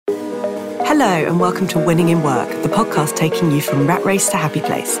Hello and welcome to Winning in Work, the podcast taking you from rat race to happy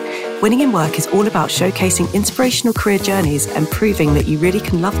place. Winning in Work is all about showcasing inspirational career journeys and proving that you really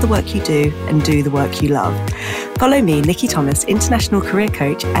can love the work you do and do the work you love. Follow me, Nikki Thomas, international career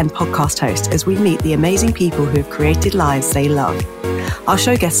coach and podcast host, as we meet the amazing people who have created lives they love. Our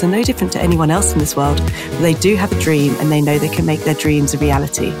show guests are no different to anyone else in this world, but they do have a dream and they know they can make their dreams a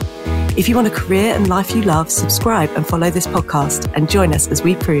reality. If you want a career and life you love, subscribe and follow this podcast and join us as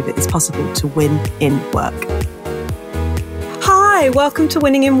we prove it is possible to win in work. Hi, welcome to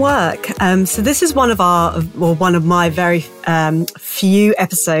Winning in Work. So this is one of my very few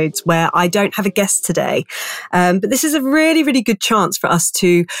episodes where I don't have a guest today. But this is a really, really good chance for us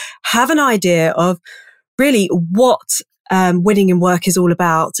to have an idea of really what winning in work is all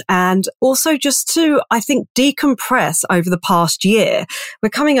about, and also just to, I think, decompress over the past year. We're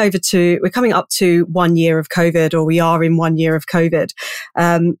coming up to 1 year of COVID, or we are in 1 year of COVID.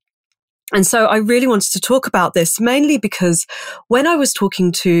 And so I really wanted to talk about this mainly because when I was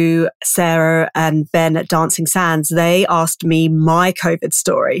talking to Sarah and Ben at Dancing Sands, they asked me my COVID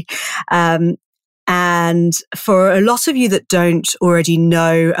story. And for a lot of you that don't already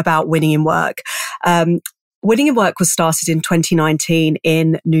know about winning in work, Winning in Work was started in 2019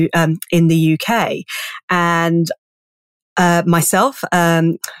 in the UK, and myself,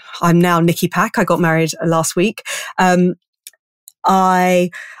 I'm now Nikki Pack. I got married last week. I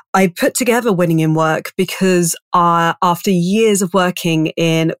put together Winning in Work because after years of working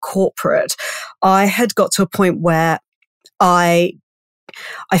in corporate, I had got to a point where I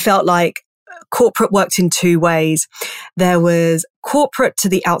felt like corporate worked in two ways. There was corporate to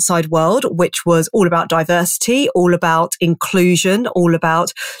the outside world, which was all about diversity, all about inclusion, all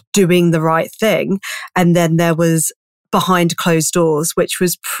about doing the right thing. And then there was behind closed doors, which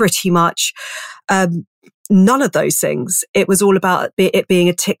was pretty much none of those things. It was all about it being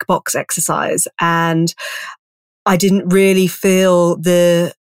a tick box exercise. And I didn't really feel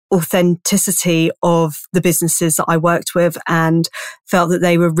the authenticity of the businesses that I worked with and felt that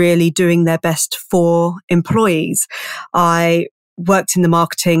they were really doing their best for employees. I worked in the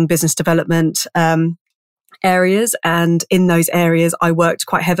marketing, business development areas, and in those areas I worked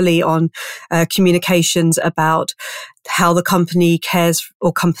quite heavily on communications about how the company cares,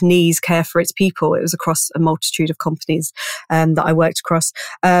 or companies care for its people. It was across a multitude of companies that I worked across,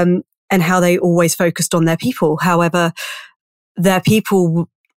 and how they always focused on their people. However, their people,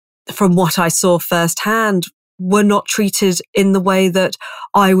 from what I saw firsthand, were not treated in the way that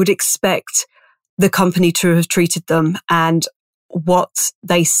I would expect the company to have treated them, and what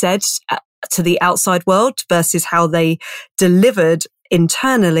they said to the outside world versus how they delivered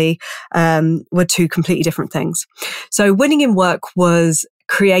internally were two completely different things. So Winning in Work was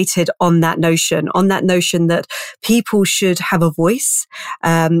created on that notion that people should have a voice,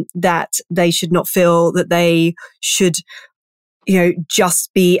 that they should not feel that they should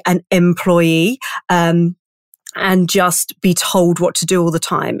just be an employee, and just be told what to do all the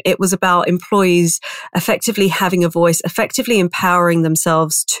time. It was about employees effectively having a voice, effectively empowering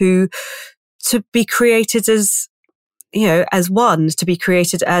themselves to be created as, as one, to be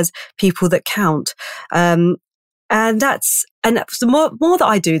created as people that count. And the more that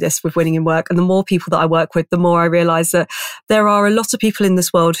I do this with Winning in Work, and the more people that I work with, the more I realize that there are a lot of people in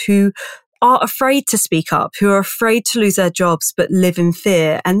this world who are afraid to speak up, who are afraid to lose their jobs, but live in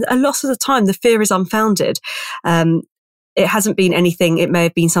fear. And a lot of the time, the fear is unfounded. It hasn't been anything. It may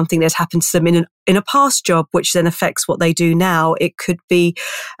have been something that's happened to them in a past job, which then affects what they do now. It could be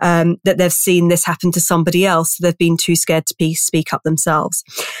that they've seen this happen to somebody else. So they've been too scared to speak up themselves.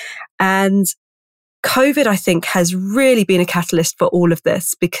 And COVID, I think, has really been a catalyst for all of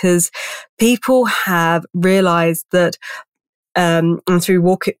this, because people have realized that and through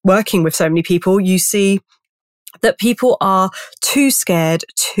working with so many people, you see that people are too scared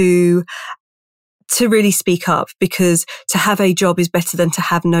to really speak up, because to have a job is better than to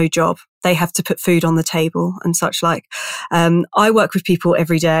have no job. They have to put food on the table and such like. I work with people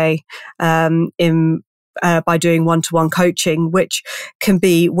every day by doing one-to-one coaching, which can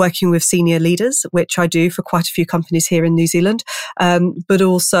be working with senior leaders, which I do for quite a few companies here in New Zealand. But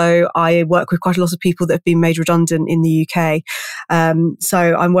also I work with quite a lot of people that have been made redundant in the UK. So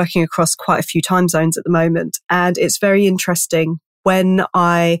I'm working across quite a few time zones at the moment. And it's very interesting when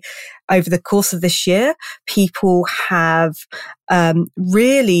over the course of this year, people have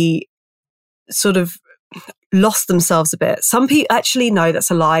really sort of lost themselves a bit. Some people actually, no,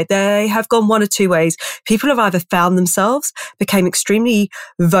 that's a lie. They have gone one of two ways. People have either found themselves, became extremely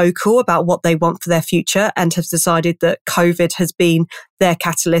vocal about what they want for their future, and have decided that COVID has been their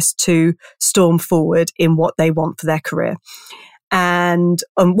catalyst to storm forward in what they want for their career. and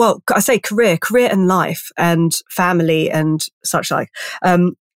well, I say career and life and family and such like.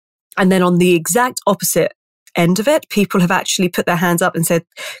 And then on the exact opposite end of it, people have actually put their hands up and said,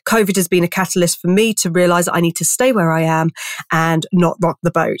 COVID has been a catalyst for me to realize that I need to stay where I am and not rock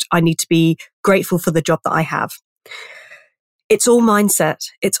the boat. I need to be grateful for the job that I have. It's all mindset.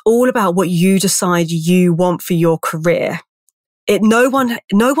 It's all about what you decide you want for your career. No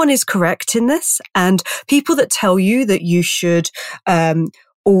one is correct in this. And people that tell you that you should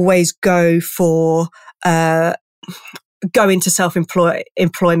always go into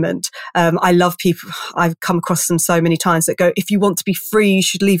self-employment. I love people. I've come across them so many times that go, if you want to be free, you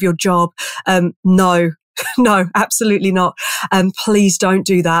should leave your job. No, absolutely not. Please don't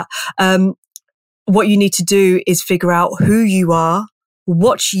do that. What you need to do is figure out who you are,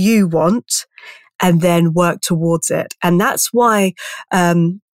 what you want, and then work towards it. And that's why,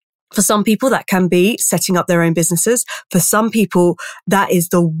 for some people, that can be setting up their own businesses. For some people, that is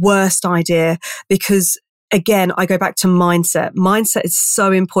the worst idea because, again, I go back to mindset. Mindset is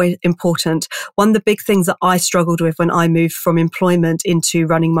so important. One of the big things that I struggled with when I moved from employment into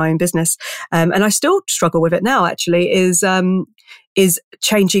running my own business, and I still struggle with it now actually, is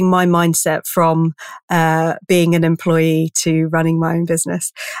changing my mindset from being an employee to running my own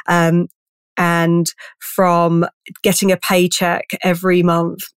business. And from getting a paycheck every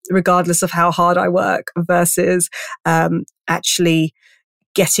month, regardless of how hard I work, versus actually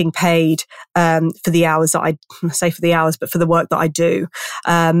getting paid for the hours that but for the work that I do.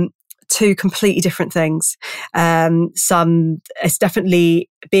 Two completely different things. It's definitely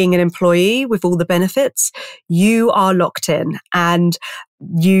being an employee with all the benefits. You are locked in and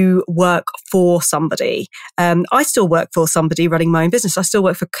you work for somebody. I still work for somebody running my own business. I still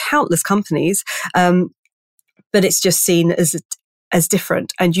work for countless companies, but it's just seen as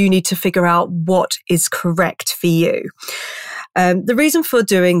different. And you need to figure out what is correct for you. The reason for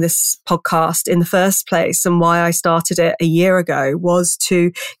doing this podcast in the first place and why I started it a year ago was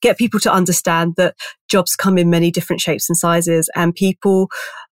to get people to understand that jobs come in many different shapes and sizes and people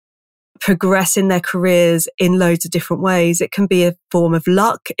progress in their careers in loads of different ways. It can be a form of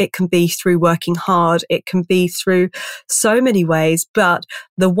luck. It can be through working hard. It can be through so many ways. But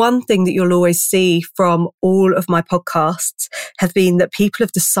the one thing that you'll always see from all of my podcasts have been that people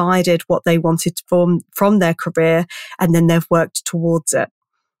have decided what they wanted from their career and then they've worked towards it.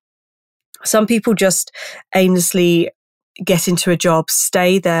 Some people just aimlessly get into a job,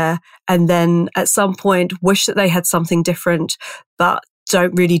 stay there, and then at some point wish that they had something different, but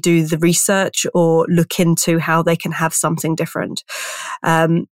don't really do the research or look into how they can have something different.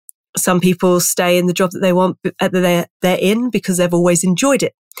 Some people stay in the job that they want, they're in because they've always enjoyed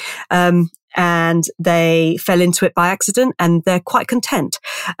it. And they fell into it by accident and they're quite content.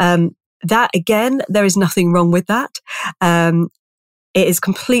 That again, there is nothing wrong with that. It is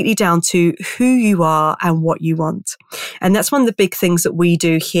completely down to who you are and what you want. And that's one of the big things that we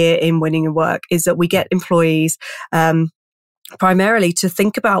do here in Winning in Work is that we get employees, primarily to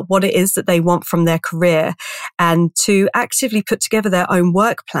think about what it is that they want from their career and to actively put together their own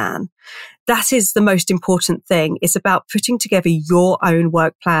work plan. That is the most important thing. It's about putting together your own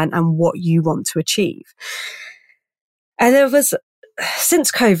work plan and what you want to achieve. And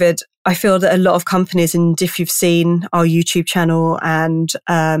since COVID, I feel that a lot of companies, and if you've seen our YouTube channel and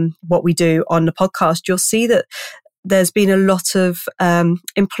what we do on the podcast, you'll see that there's been a lot of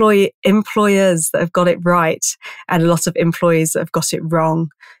employers that have got it right and a lot of employees that have got it wrong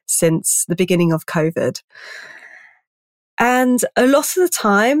since the beginning of COVID. And a lot of the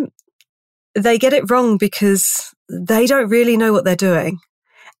time, they get it wrong because they don't really know what they're doing.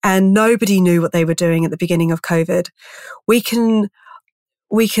 And nobody knew what they were doing at the beginning of COVID. We can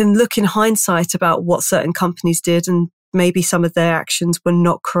look in hindsight about what certain companies did and maybe some of their actions were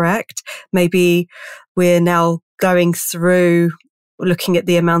not correct. Maybe we're now going through looking at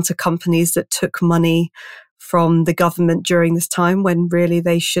the amount of companies that took money from the government during this time when really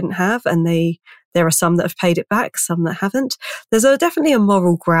they shouldn't have. And there are some that have paid it back, some that haven't. There's definitely a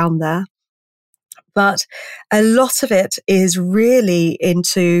moral ground there. But a lot of it is really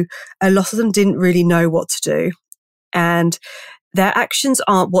a lot of them didn't really know what to do. And their actions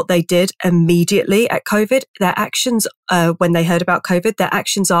aren't what they did immediately at COVID. Their actions, when they heard about COVID, their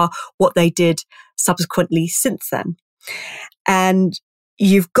actions are what they did subsequently since then. And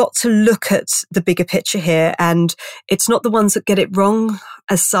you've got to look at the bigger picture here. And it's not the ones that get it wrong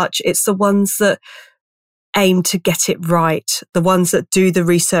as such. It's the ones that aim to get it right. The ones that do the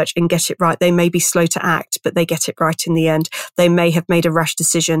research and get it right. They may be slow to act, but they get it right in the end. They may have made a rash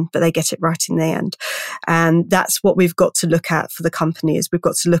decision, but they get it right in the end. And that's what we've got to look at for the companies. We've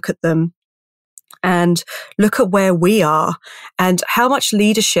got to look at them and look at where we are and how much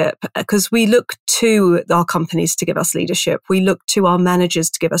leadership, because we look to our companies to give us leadership. We look to our managers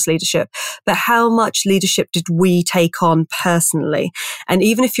to give us leadership, but how much leadership did we take on personally? And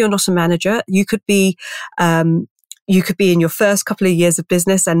even if you're not a manager, you could be in your first couple of years of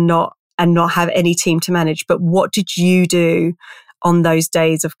business and not have any team to manage. But what did you do on those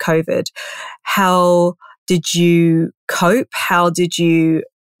days of COVID? How did you cope? How did you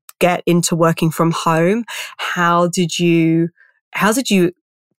get into working from home? How did you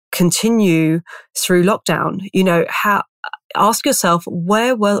continue through lockdown? Ask yourself,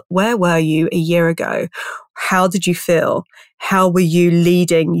 where were you a year ago? How did you feel? How were you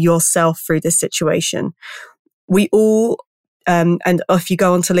leading yourself through this situation? We all, and if you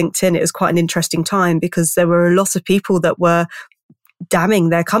go onto LinkedIn, it was quite an interesting time because there were a lot of people that were damning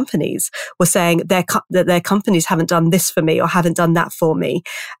their companies, were saying that their companies haven't done this for me or haven't done that for me.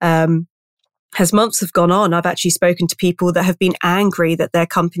 As months have gone on, I've actually spoken to people that have been angry that their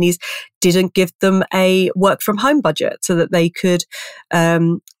companies didn't give them a work from home budget so that they could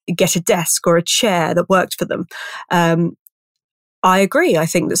get a desk or a chair that worked for them. I agree. I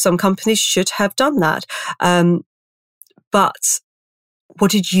think that some companies should have done that. But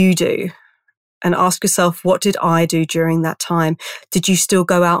what did you do? And ask yourself, what did I do during that time? Did you still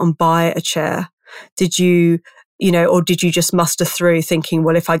go out and buy a chair? Did you, or did you just muster through thinking,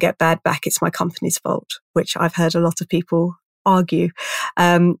 well, if I get bad back, it's my company's fault, which I've heard a lot of people argue.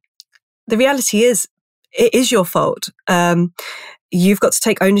 The reality is, it is your fault. You've got to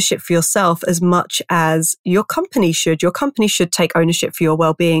take ownership for yourself as much as your company should. Your company should take ownership for your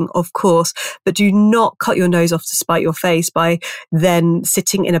well-being, of course, but do not cut your nose off to spite your face by then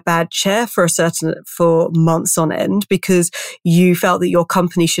sitting in a bad chair for months on end because you felt that your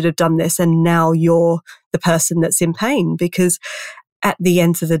company should have done this and now you're the person that's in pain. Because at the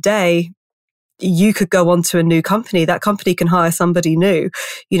end of the day, you could go on to a new company. That company can hire somebody new.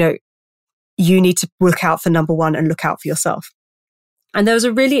 You need to look out for number one and look out for yourself. And there was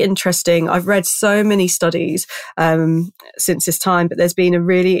a really interesting, I've read so many studies since this time, but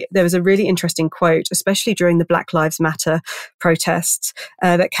there was a really interesting quote, especially during the Black Lives Matter protests,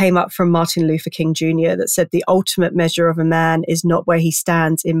 that came up from Martin Luther King Jr. that said, the ultimate measure of a man is not where he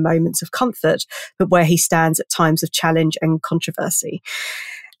stands in moments of comfort, but where he stands at times of challenge and controversy.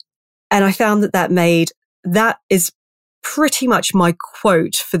 And I found that is pretty much my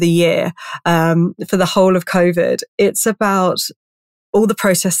quote for the year, for the whole of COVID. It's about all the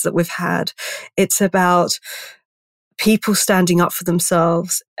protests that we've had. It's about people standing up for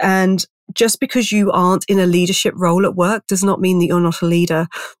themselves. And just because you aren't in a leadership role at work does not mean that you're not a leader.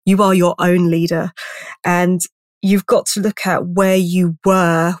 You are your own leader. And you've got to look at where you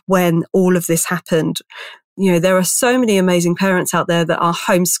were when all of this happened. There are so many amazing parents out there that are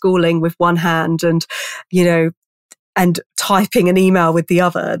homeschooling with one hand and, and typing an email with the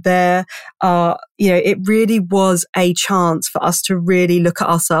other. There are, it really was a chance for us to really look at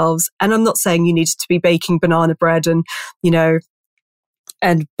ourselves. And I'm not saying you needed to be baking banana bread and,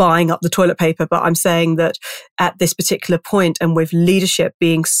 and buying up the toilet paper, but I'm saying that at this particular point, and with leadership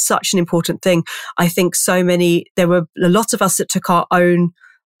being such an important thing, I think there were a lot of us that took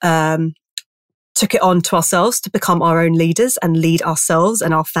it on to ourselves to become our own leaders and lead ourselves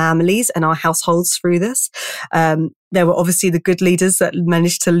and our families and our households through this. There were obviously the good leaders that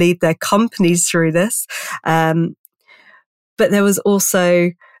managed to lead their companies through this. But there was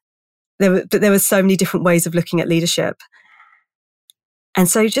also, there were so many different ways of looking at leadership. And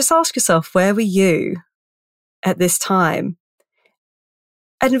so just ask yourself, where were you at this time?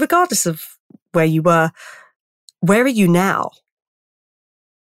 And regardless of where you were, where are you now?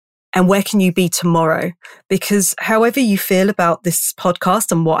 And where can you be tomorrow? Because however you feel about this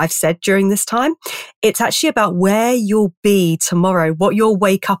podcast and what I've said during this time, it's actually about where you'll be tomorrow, what you'll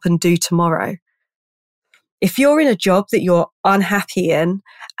wake up and do tomorrow. If you're in a job that you're unhappy in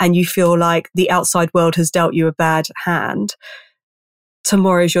and you feel like the outside world has dealt you a bad hand,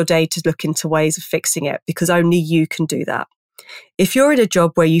 tomorrow's your day to look into ways of fixing it, because only you can do that. If you're in a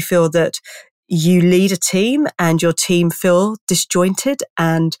job where you feel that you lead a team and your team feel disjointed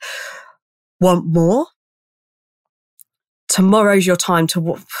and want more, today's your time,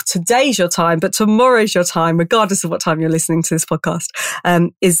 but tomorrow's your time, regardless of what time you're listening to this podcast,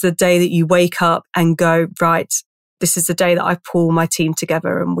 is the day that you wake up and go, right, this is the day that I pull my team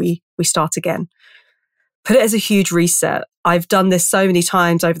together and we start again. Put it as a huge reset. I've done this so many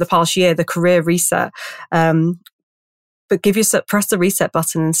times over the past year, the career reset. But press the reset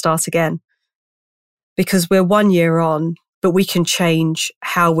button and start again. Because we're 1 year on, but we can change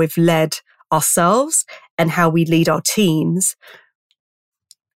how we've led ourselves and how we lead our teams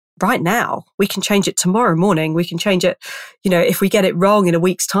right now. We can change it tomorrow morning. We can change it, if we get it wrong in a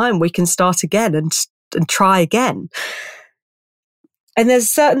week's time, we can start again and try again. And there's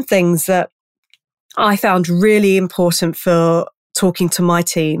certain things that I found really important for talking to my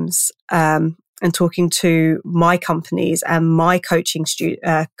teams and talking to my companies and my coaching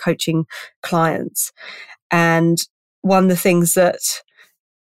clients. And one of the things that,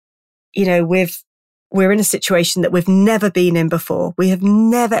 we're in a situation that we've never been in before. We have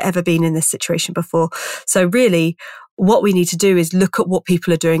never, ever been in this situation before. So really, what we need to do is look at what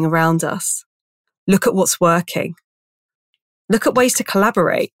people are doing around us. Look at what's working. Look at ways to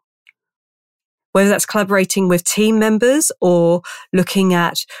collaborate. Whether that's collaborating with team members or looking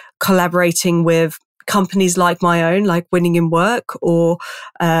at collaborating with companies like my own, like Winning in Work, or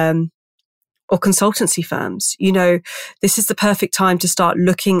consultancy firms. This is the perfect time to start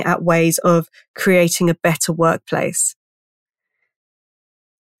looking at ways of creating a better workplace.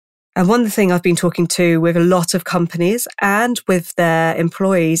 And one thing I've been talking to with a lot of companies and with their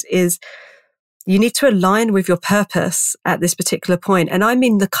employees is you need to align with your purpose at this particular point. And I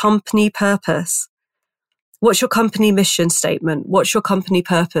mean the company purpose. What's your company mission statement? What's your company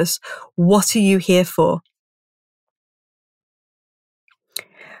purpose? What are you here for?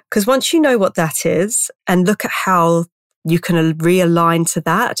 Because once you know what that is and look at how you can realign to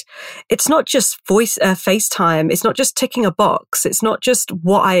that, it's not just FaceTime. It's not just ticking a box. It's not just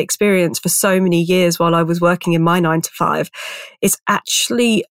what I experienced for so many years while I was working in my 9 to 5. It's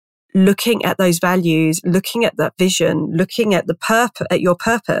actually looking at those values, looking at that vision, looking at at your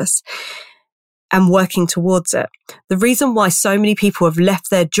purpose and working towards it. The reason why so many people have left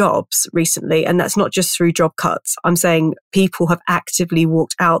their jobs recently, and that's not just through job cuts, I'm saying people have actively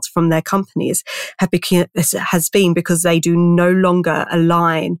walked out from their companies, has been because they do no longer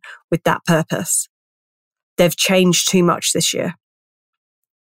align with that purpose. They've changed too much this year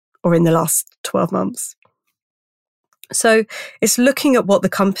or in the last 12 months. So it's looking at what the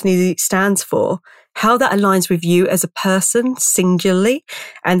company stands for, how that aligns with you as a person singularly,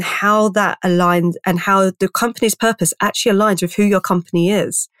 and how that aligns and how the company's purpose actually aligns with who your company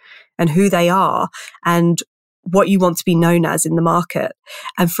is and who they are and what you want to be known as in the market.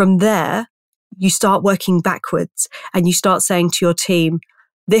 And from there, you start working backwards and you start saying to your team,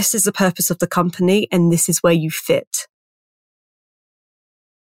 this is the purpose of the company and this is where you fit.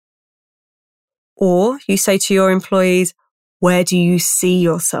 Or you say to your employees, where do you see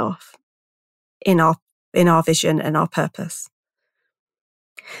yourself in our vision and our purpose?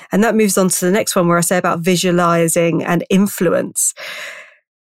 And that moves on to the next one where I say about visualizing and influence.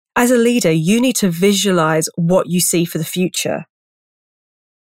 As a leader, you need to visualize what you see for the future.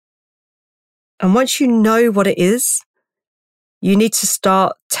 And once you know what it is, you need to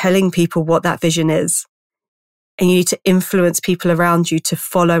start telling people what that vision is. And you need to influence people around you to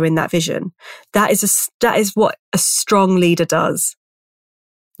follow in that vision. That is what a strong leader does.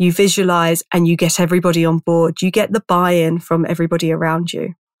 You visualize and you get everybody on board. You get the buy-in from everybody around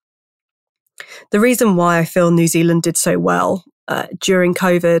you. The reason why I feel New Zealand did so well during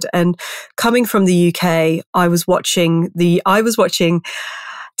COVID, and coming from the UK, I was watching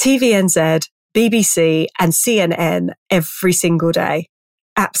TVNZ, BBC and CNN every single day.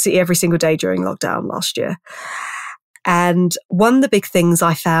 Absolutely every single day during lockdown last year. And one of the big things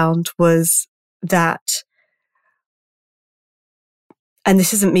I found was that, and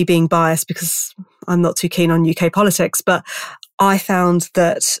this isn't me being biased because I'm not too keen on UK politics, but I found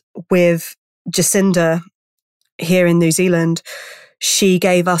that with Jacinda here in New Zealand, she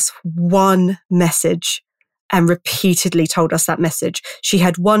gave us one message and repeatedly told us that message. She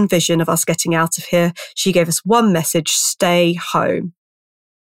had one vision of us getting out of here. She gave us one message: stay home.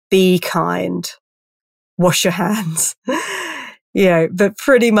 Be kind, wash your hands, but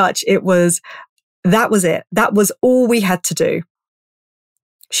pretty much that was it. That was all we had to do.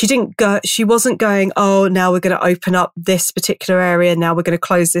 She wasn't going, oh, now we're going to open up this particular area. Now we're going to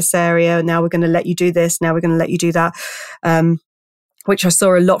close this area. Now we're going to let you do this. Now we're going to let you do that. Which I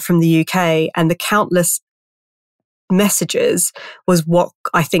saw a lot from the UK, and the countless messages was what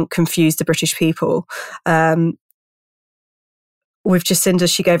I think confused the British people. With Jacinda,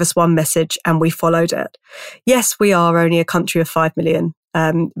 she gave us one message and we followed it. Yes, we are only a country of 5 million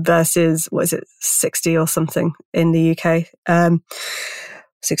versus, 60 or something in the UK,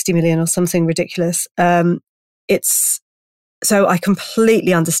 60 million or something ridiculous. So I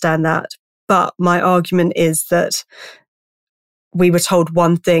completely understand that. But my argument is that we were told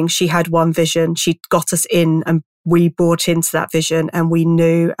one thing. She had one vision. She got us in and we bought into that vision. And we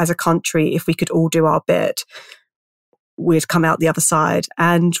knew as a country, if we could all do our bit, we'd come out the other side,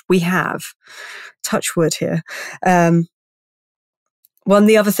 and we have. Touch wood here. One of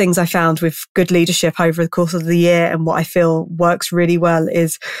the other things I found with good leadership over the course of the year, and what I feel works really well,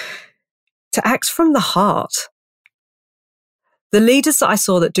 is to act from the heart. The leaders that I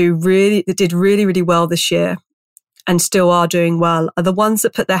saw that did really, really well this year and still are doing well are the ones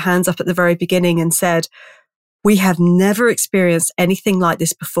that put their hands up at the very beginning and said, we have never experienced anything like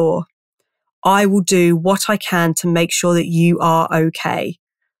this before. I will do what I can to make sure that you are okay,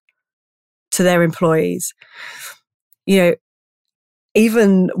 to their employees.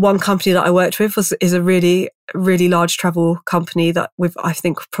 Even one company that I worked with is a really, really large travel company that I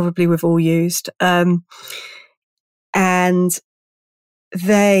think probably we've all used. And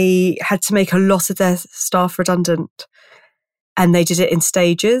they had to make a lot of their staff redundant, and they did it in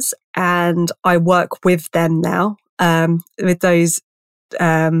stages. And I work with them now, with those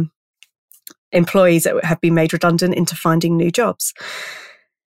employees that have been made redundant into finding new jobs.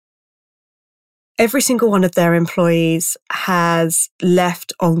 Every single one of their employees has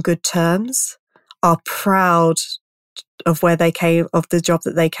left on good terms, are proud of where they came, of the job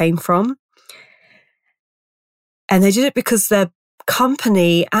that they came from. And they did it because their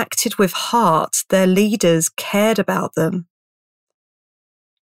company acted with heart. Their leaders cared about them.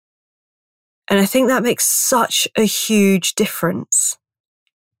 And I think that makes such a huge difference.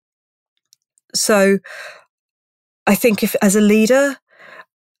 So I think if as a leader,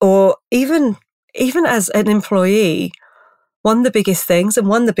 or even as an employee, one of the biggest things, and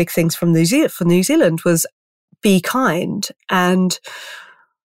one of the big things for New Zealand was be kind. And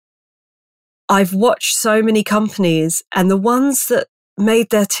I've watched so many companies, and the ones that made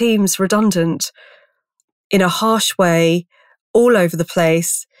their teams redundant in a harsh way, all over the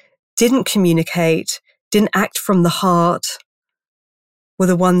place, didn't communicate, didn't act from the heart, were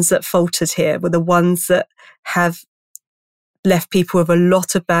the ones that faltered here, were the ones that have left people with a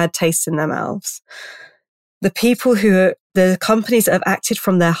lot of bad taste in their mouths. The companies that have acted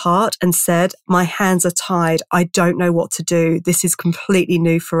from their heart and said, my hands are tied, I don't know what to do, this is completely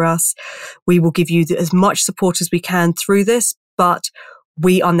new for us, we will give you as much support as we can through this, but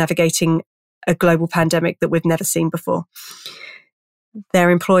we are navigating a global pandemic that we've never seen before.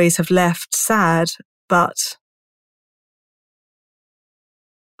 Their employees have left sad, but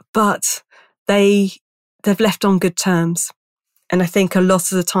they've left on good terms. And I think a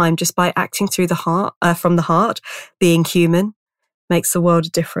lot of the time, just by acting through the heart, from the heart, being human, makes the world a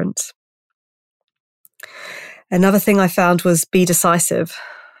difference. Another thing I found was be decisive.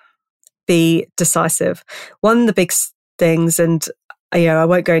 Be decisive. One of the big things, and I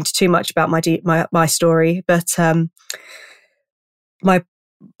won't go into too much about my story, but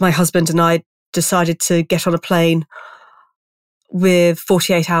my husband and I decided to get on a plane with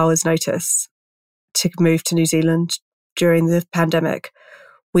 48 hours notice to move to New Zealand during the pandemic.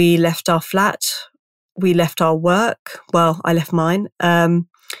 We left our flat, we left our work. Well, I left mine.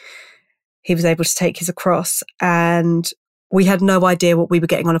 He was able to take his across, and we had no idea what we were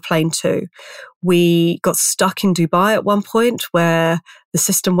getting on a plane to. We got stuck in Dubai at one point where the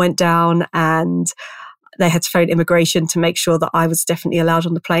system went down, and they had to phone immigration to make sure that I was definitely allowed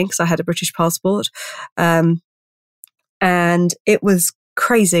on the plane because I had a British passport. And it was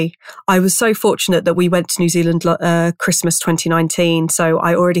crazy. I was so fortunate that we went to New Zealand Christmas 2019. So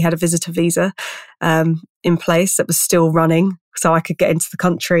I already had a visitor visa in place that was still running, so I could get into the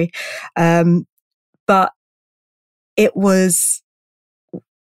country. But it was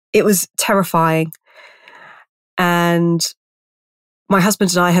terrifying. And my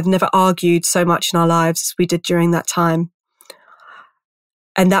husband and I have never argued so much in our lives as we did during that time.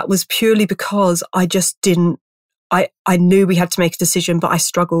 And that was purely because I just didn't, I knew we had to make a decision, but I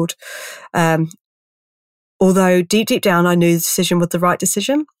struggled. Although deep down, I knew the decision was the right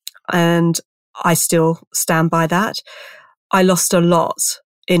decision, and I still stand by that. I lost a lot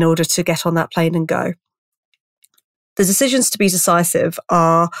in order to get on that plane and go. The decisions to be decisive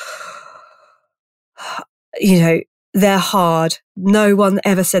are, they're hard. No one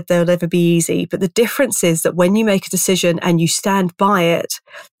ever said they'll ever be easy. But the difference is that when you make a decision and you stand by it,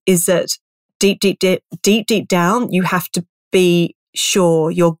 is that deep down, you have to be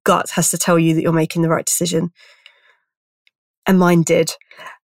sure. Your gut has to tell you that you're making the right decision. And mine did.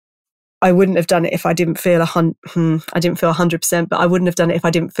 I wouldn't have done it if I didn't feel 100%, but I wouldn't have done it if I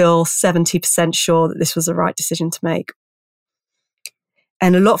didn't feel 70% sure that this was the right decision to make.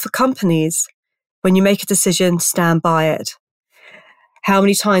 And a lot for companies, when you make a decision, stand by it. How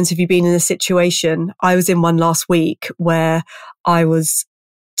many times have you been in a situation? I was in one last week where I was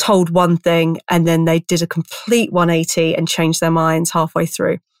told one thing and then they did a complete 180 and changed their minds halfway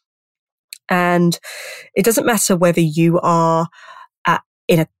through. And it doesn't matter whether you are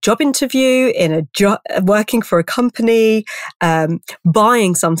in a job interview, in a job, working for a company,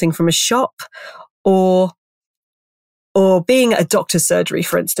 buying something from a shop, or being at a doctor's surgery,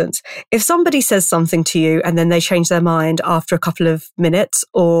 for instance. If somebody says something to you and then they change their mind after a couple of minutes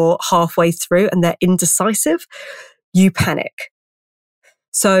or halfway through and they're indecisive, you panic.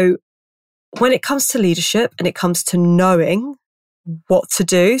 So when it comes to leadership and it comes to knowing what to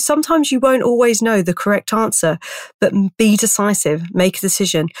do, sometimes you won't always know the correct answer, but be decisive, make a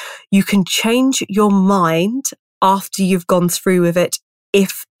decision. You can change your mind after you've gone through with it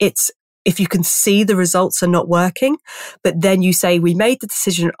if you can see the results are not working, but then you say, we made the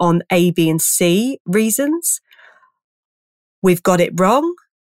decision on A, B, and C reasons. We've got it wrong.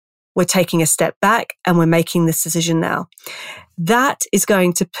 We're taking a step back and we're making this decision now. That is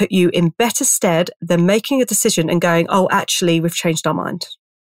going to put you in better stead than making a decision and going, oh, actually, we've changed our mind.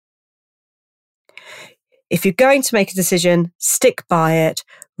 If you're going to make a decision, stick by it,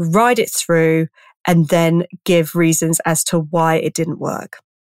 ride it through, and then give reasons as to why it didn't work.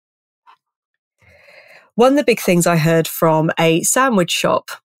 One of the big things I heard from a sandwich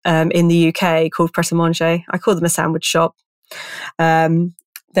shop in the UK called Pret a Manger, I call them a sandwich shop.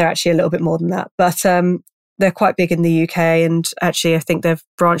 They're actually a little bit more than that, but they're quite big in the UK, and actually I think they've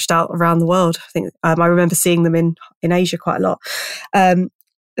branched out around the world. I think I remember seeing them in Asia quite a lot.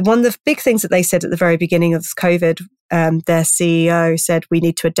 One of the big things that they said at the very beginning of COVID, their CEO said, we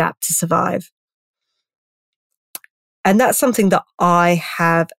need to adapt to survive. And that's something that I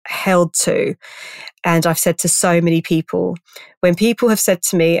have held to. And I've said to so many people, when people have said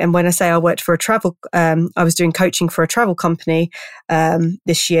to me, and when I say I worked for I was doing coaching for a travel company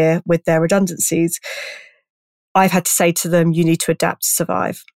this year with their redundancies, I've had to say to them, you need to adapt to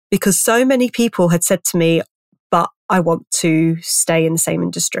survive. Because so many people had said to me, but I want to stay in the same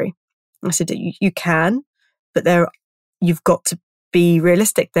industry. I said, you can, but you've got to be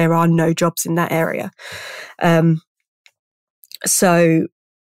realistic. There are no jobs in that area. So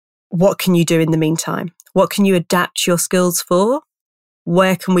what can you do in the meantime? What can you adapt your skills for?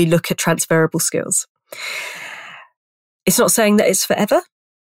 Where can we look at transferable skills? It's not saying that it's forever.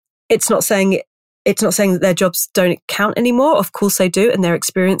 It's not saying that their jobs don't count anymore. Of course they do. And their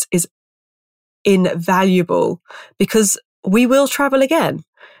experience is invaluable because we will travel again.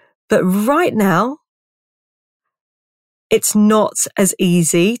 But right now, it's not as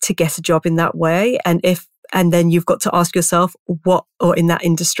easy to get a job in that way. And then you've got to ask yourself or in that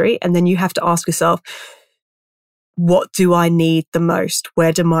industry. And then you have to ask yourself, what do I need the most?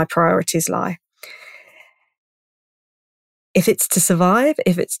 Where do my priorities lie? If it's to survive,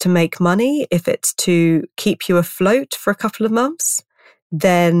 if it's to make money, if it's to keep you afloat for a couple of months,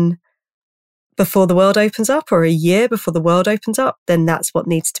 then before the world opens up, or a year before the world opens up, then that's what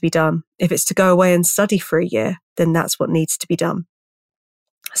needs to be done. If it's to go away and study for a year, then that's what needs to be done.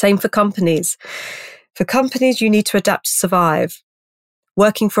 Same for companies. For companies, you need to adapt to survive.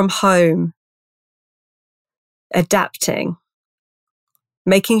 Working from home, adapting,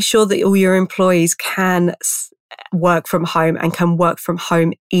 making sure that all your employees can work from home and can work from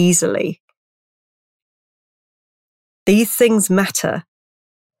home easily. These things matter.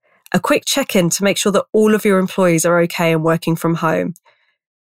 A quick check-in to make sure that all of your employees are okay and working from home.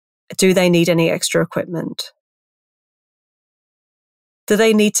 Do they need any extra equipment? Do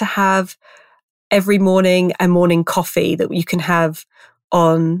they need to have every morning a morning coffee that you can have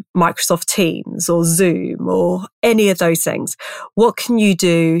on Microsoft Teams or Zoom or any of those things? What can you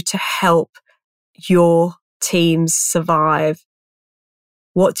do to help your teams survive?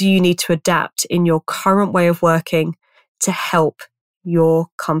 What do you need to adapt in your current way of working to help your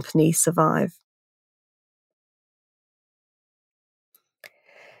company survive?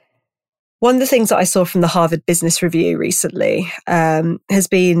 One of the things that I saw from the Harvard Business Review recently has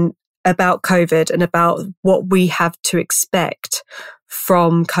been about COVID and about what we have to expect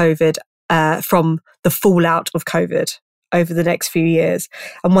from COVID, from the fallout of COVID over the next few years.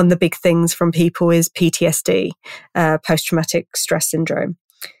 And one of the big things from people is PTSD, post-traumatic stress syndrome.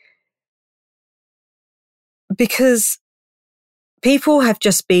 Because people have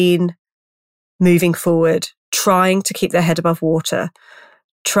just been moving forward, trying to keep their head above water,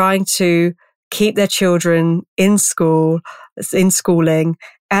 trying to keep their children in schooling,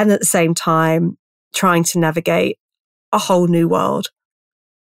 and at the same time, trying to navigate a whole new world.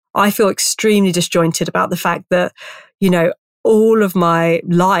 I feel extremely disjointed about the fact that, all of my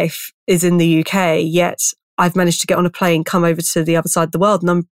life is in the UK, yet I've managed to get on a plane, come over to the other side of the world,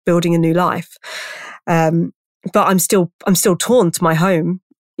 and I'm building a new life. But I'm still torn to my home,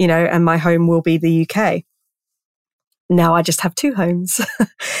 and my home will be the UK. Now I just have two homes.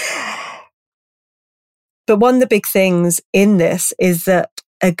 But one of the big things in this is that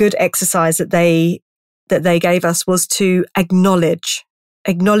a good exercise that they gave us was to acknowledge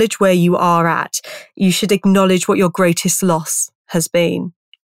where you are at. You should acknowledge what your greatest loss has been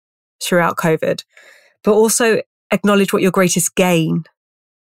throughout COVID, but also acknowledge what your greatest gain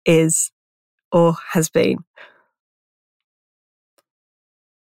is or has been.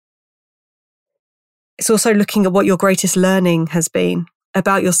 It's also looking at what your greatest learning has been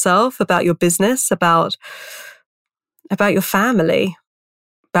about yourself, about your business, about your family,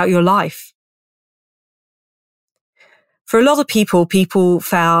 about your life. For a lot of people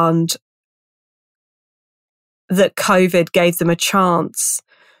found that COVID gave them a chance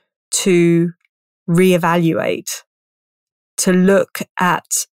to reevaluate, to look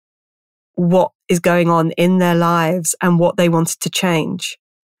at what is going on in their lives and what they wanted to change.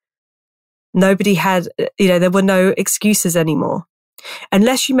 Nobody had, there were no excuses anymore.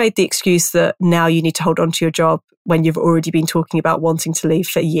 Unless you made the excuse that now you need to hold on to your job when you've already been talking about wanting to leave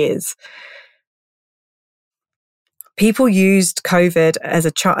for years. People used COVID as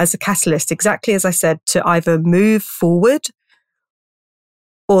a catalyst, exactly as I said, to either move forward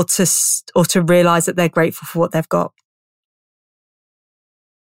or to realize that they're grateful for what they've got.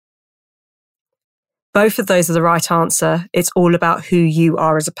 Both of those are the right answer. It's all about who you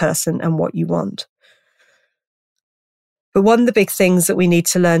are as a person and what you want. But one of the big things that we need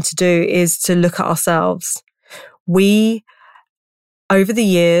to learn to do is to look at ourselves. We, over the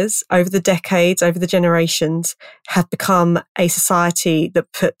years, over the decades, over the generations, have become a society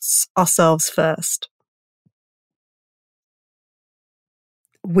that puts ourselves first.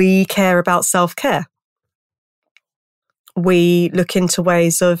 We care about self-care. We look into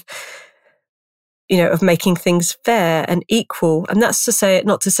ways of making things fair and equal. And that's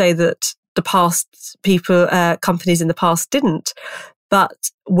not to say that the past companies in the past didn't, but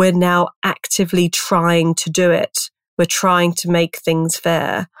we're now actively trying to do it. We're trying to make things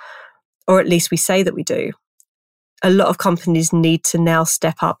fair, or at least we say that we do. A lot of companies need to now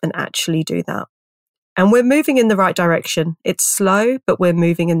step up and actually do that. And we're moving in the right direction. It's slow, but we're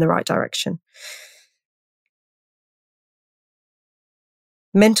moving in the right direction.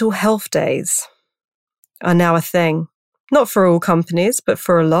 Mental health days are now a thing. Not for all companies, but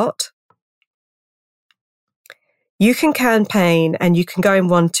for a lot. You can campaign, and you can go in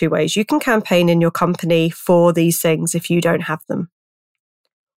one of two ways. You can campaign in your company for these things if you don't have them.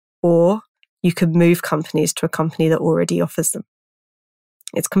 Or you could move companies to a company that already offers them.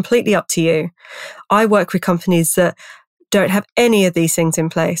 It's completely up to you. I work with companies that don't have any of these things in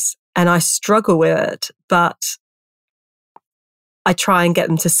place, and I struggle with it, but I try and get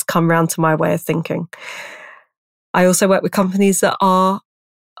them to come round to my way of thinking. I also work with companies that are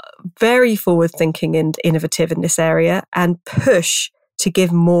very forward-thinking and innovative in this area and push to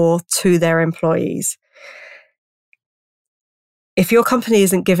give more to their employees. If your company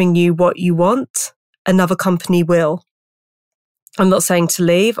isn't giving you what you want, another company will. I'm not saying to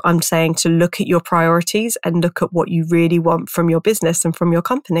leave. I'm saying to look at your priorities and look at what you really want from your business and from your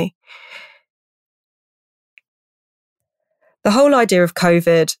company. The whole idea of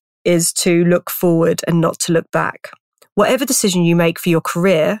COVID is to look forward and not to look back. Whatever decision you make for your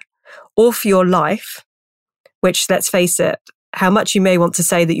career or for your life, which, let's face it, how much you may want to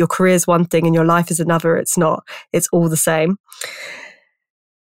say that your career is one thing and your life is another, it's not. It's all the same.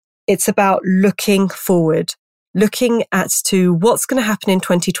 It's about looking forward, looking to what's going to happen in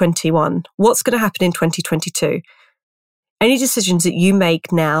 2021, what's going to happen in 2022. Any decisions that you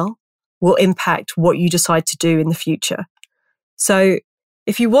make now will impact what you decide to do in the future. So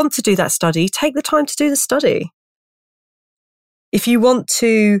if you want to do that study, take the time to do the study. If you want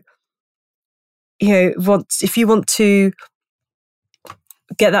to, if you want to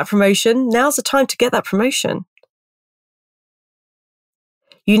get that promotion, now's the time to get that promotion.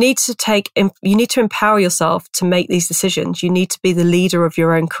 You need to empower yourself to make these decisions. You need to be the leader of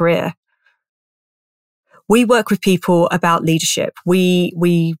your own career. We work with people about leadership.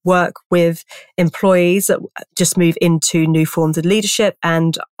 We work with employees that just move into new forms of leadership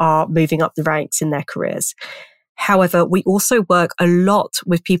and are moving up the ranks in their careers. However, we also work a lot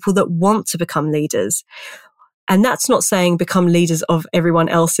with people that want to become leaders. And that's not saying become leaders of everyone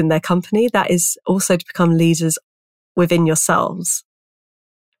else in their company. That is also to become leaders within yourselves,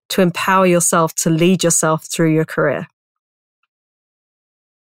 to empower yourself to lead yourself through your career.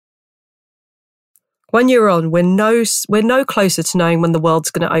 1 year on, we're no closer to knowing when the world's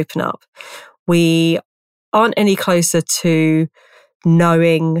going to open up. We aren't any closer to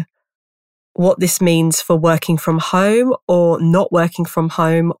knowing what this means for working from home or not working from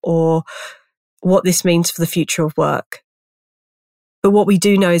home, or what this means for the future of work. But what we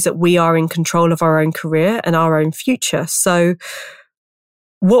do know is that we are in control of our own career and our own future. So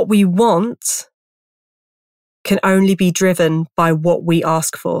what we want can only be driven by what we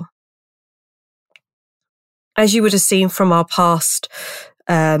ask for. As you would have seen from our past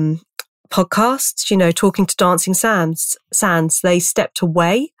podcasts, talking to Dancing Sands, they stepped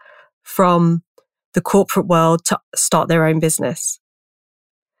away from the corporate world to start their own business.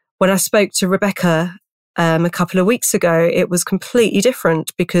 When I spoke to Rebecca a couple of weeks ago, it was completely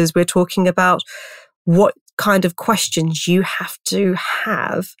different because we're talking about what kind of questions you have to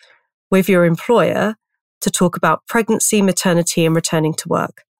have with your employer to talk about pregnancy, maternity, and returning to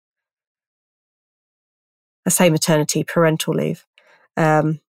work. I say maternity, parental leave,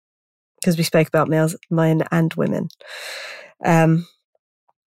 because we spoke about men and women.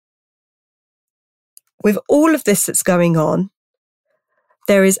 With all of this that's going on,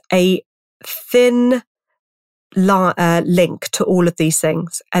 there is a thin link to all of these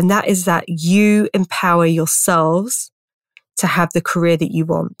things, and that is that you empower yourselves to have the career that you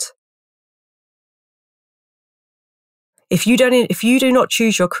want. If you do not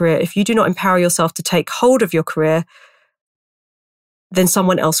choose your career, if you do not empower yourself to take hold of your career, then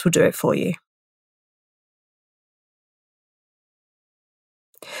someone else will do it for you.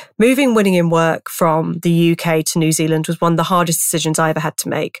 Moving Winning in Work from the UK to New Zealand was one of the hardest decisions I ever had to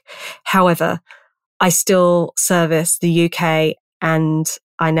make. However, I still service the UK and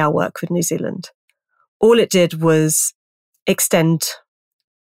I now work with New Zealand. All it did was extend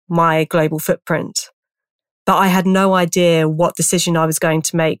my global footprint. But I had no idea what decision I was going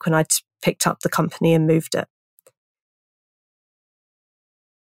to make when I picked up the company and moved it.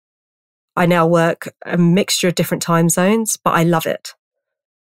 I now work a mixture of different time zones, but I love it.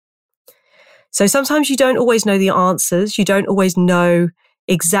 So sometimes you don't always know the answers. You don't always know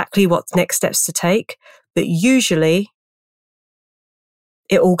exactly what next steps to take, but usually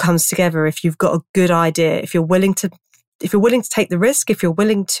it all comes together if you've got a good idea, if you're willing to take the risk, if you're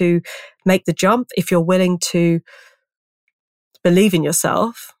willing to make the jump, if you're willing to believe in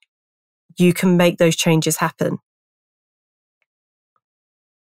yourself, you can make those changes happen.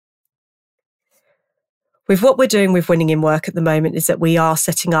 With what we're doing with Winning in Work at the moment is that we are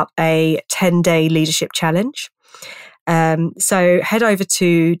setting up a 10-day leadership challenge. So head over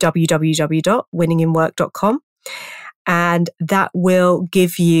to www.winninginwork.com and that will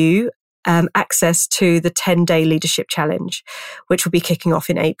give you access to the 10-day leadership challenge, which will be kicking off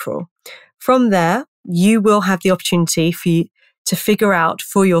in April. From there, you will have the opportunity for you to figure out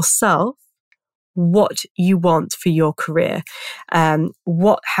for yourself what you want for your career,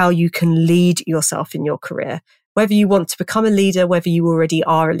 how you can lead yourself in your career, whether you want to become a leader, whether you already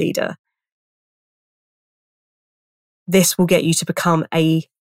are a leader. This will get you to become a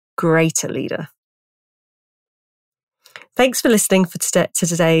greater leader. Thanks for listening to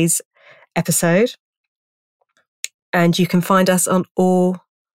today's episode. And you can find us on all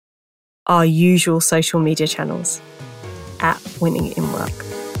our usual social media channels at Winning in Work.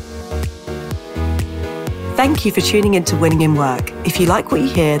 Thank you for tuning in to Winning in Work. If you like what you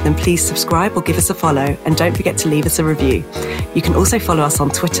hear, then please subscribe or give us a follow, and don't forget to leave us a review. You can also follow us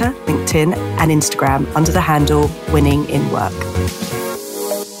on Twitter, LinkedIn, and Instagram under the handle Winning in Work.